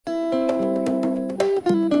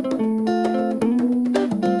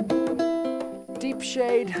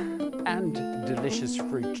shade and delicious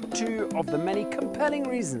fruit. Two of the many compelling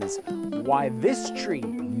reasons why this tree,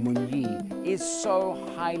 Munyii, is so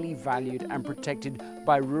highly valued and protected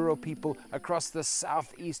by rural people across the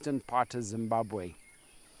southeastern part of Zimbabwe.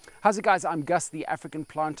 How's it, guys? I'm Gus, the African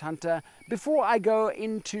plant hunter. Before I go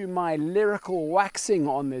into my lyrical waxing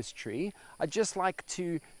on this tree, I'd just like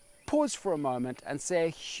to pause for a moment and say a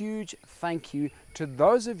huge thank you to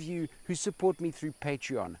those of you who support me through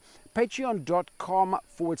Patreon.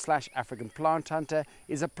 Patreon.com/African Plant Hunter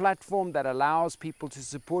is a platform that allows people to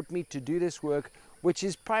support me to do this work, which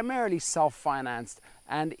is primarily self-financed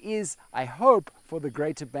and is, I hope, for the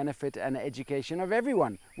greater benefit and education of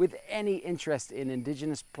everyone with any interest in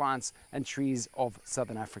indigenous plants and trees of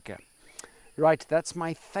Southern Africa. Right, that's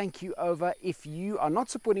my thank you over. If you are not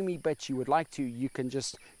supporting me but you would like to, you can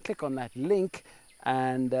just click on that link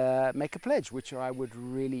and make a pledge, which I would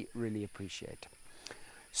really, really appreciate.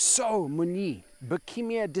 So, Munyii,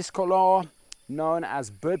 Berchemia discolor, known as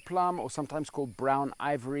bird plum or sometimes called brown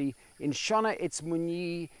ivory. In Shona, it's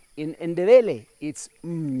Munyii. In Ndebele, it's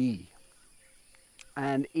Munyii.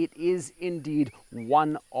 And it is indeed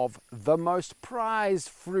one of the most prized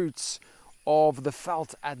fruits of the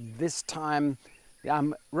veld at this time.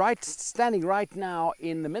 I'm standing right now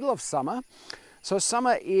in the middle of summer. So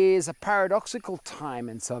summer is a paradoxical time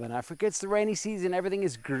in Southern Africa. It's the rainy season, everything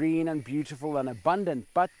is green and beautiful and abundant,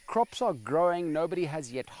 but crops are growing, nobody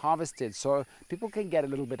has yet harvested, so people can get a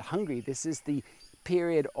little bit hungry. This is the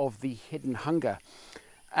period of the hidden hunger.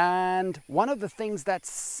 And one of the things that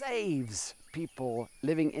saves people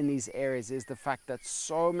living in these areas is the fact that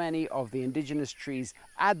so many of the indigenous trees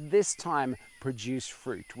at this time produce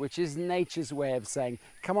fruit, which is nature's way of saying,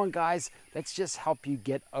 come on guys, let's just help you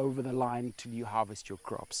get over the line till you harvest your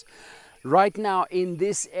crops. Right now in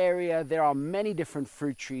this area there are many different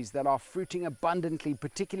fruit trees that are fruiting abundantly,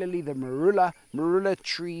 particularly the marula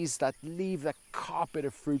trees that leave a carpet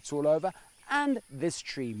of fruits all over, and this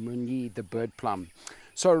tree, Munyii, the bird plum.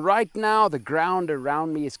 So right now the ground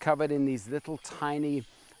around me is covered in these little tiny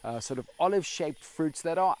sort of olive-shaped fruits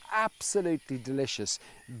that are absolutely delicious.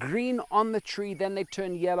 Green on the tree, then they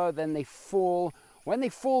turn yellow, then they fall. When they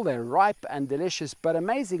fall, they're ripe and delicious, but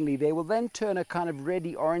amazingly they will then turn a kind of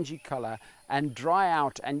reddy orangey color and dry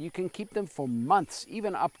out, and you can keep them for months,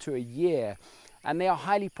 even up to a year. And they are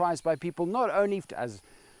highly prized by people, not only as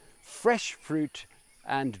fresh fruit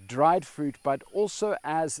and dried fruit, but also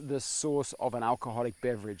as the source of an alcoholic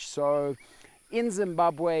beverage. So in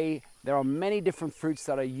Zimbabwe, there are many different fruits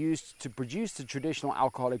that are used to produce the traditional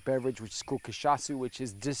alcoholic beverage, which is called kashasu, which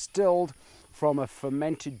is distilled from a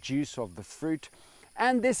fermented juice of the fruit.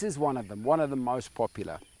 And this is one of them, one of the most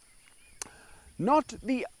popular. Not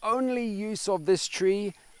the only use of this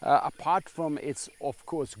tree, apart from its, of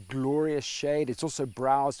course, glorious shade. It's also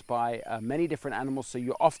browsed by many different animals, so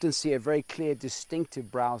you often see a very clear,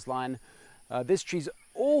 distinctive browse line. This tree is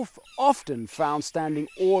often found standing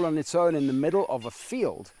all on its own in the middle of a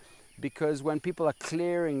field, because when people are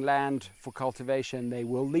clearing land for cultivation, they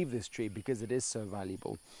will leave this tree because it is so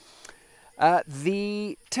valuable.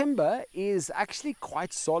 The timber is actually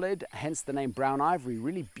quite solid, hence the name brown ivory,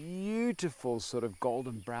 really beautiful sort of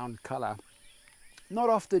golden brown color. Not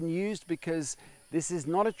often used because this is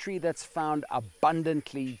not a tree that's found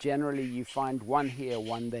abundantly. Generally you find one here,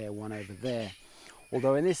 one there, one over there.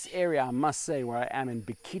 Although in this area, I must say, where I am in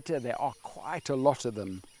Bikita, there are quite a lot of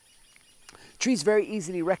them. Trees very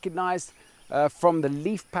easily recognized from the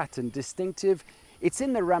leaf pattern, distinctive. It's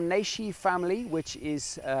in the Munyii family, which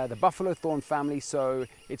is the buffalo thorn family, so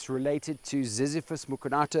it's related to Ziziphus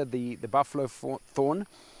mucronata, the buffalo thorn.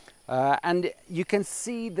 And you can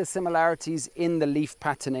see the similarities in the leaf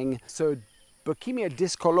patterning. So Berchemia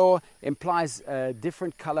discolor implies a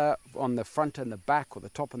different color on the front and the back, or the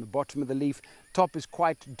top and the bottom of the leaf. Top is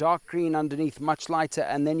quite dark green, underneath much lighter,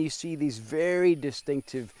 and then you see these very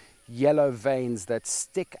distinctive yellow veins that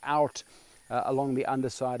stick out along the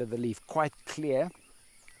underside of the leaf, quite clear.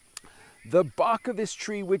 The bark of this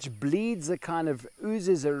tree, which bleeds a kind of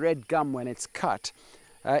oozes a red gum when it's cut,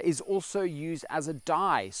 is also used as a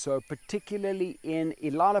dye, so particularly in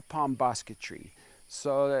Ilala palm basketry.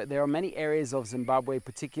 So there are many areas of Zimbabwe,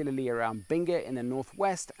 particularly around Binga in the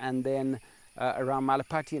northwest, and then around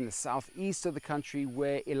Malapati in the southeast of the country,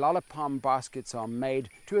 where Ilala palm baskets are made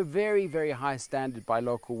to a very, very high standard by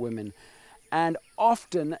local women. And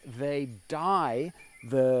often they dye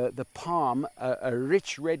the palm a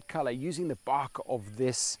rich red color using the bark of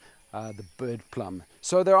this the bird plum.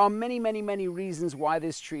 So there are many, many, many reasons why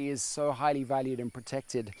this tree is so highly valued and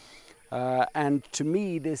protected. And to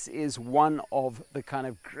me, this is one of the kind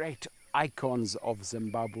of great icons of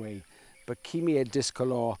Zimbabwe, Berchemia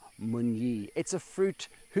discolor Munyii. It's a fruit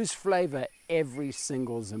whose flavor every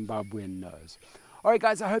single Zimbabwean knows. All right,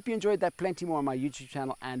 guys, I hope you enjoyed that. Plenty more on my YouTube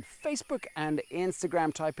channel and Facebook and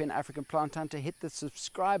Instagram. Type in African Plant Hunter, hit the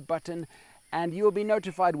subscribe button, and you will be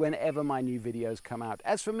notified whenever my new videos come out.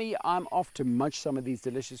 As for me, I'm off to munch some of these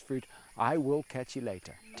delicious fruit. I will catch you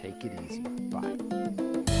later. Take it easy.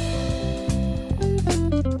 Bye.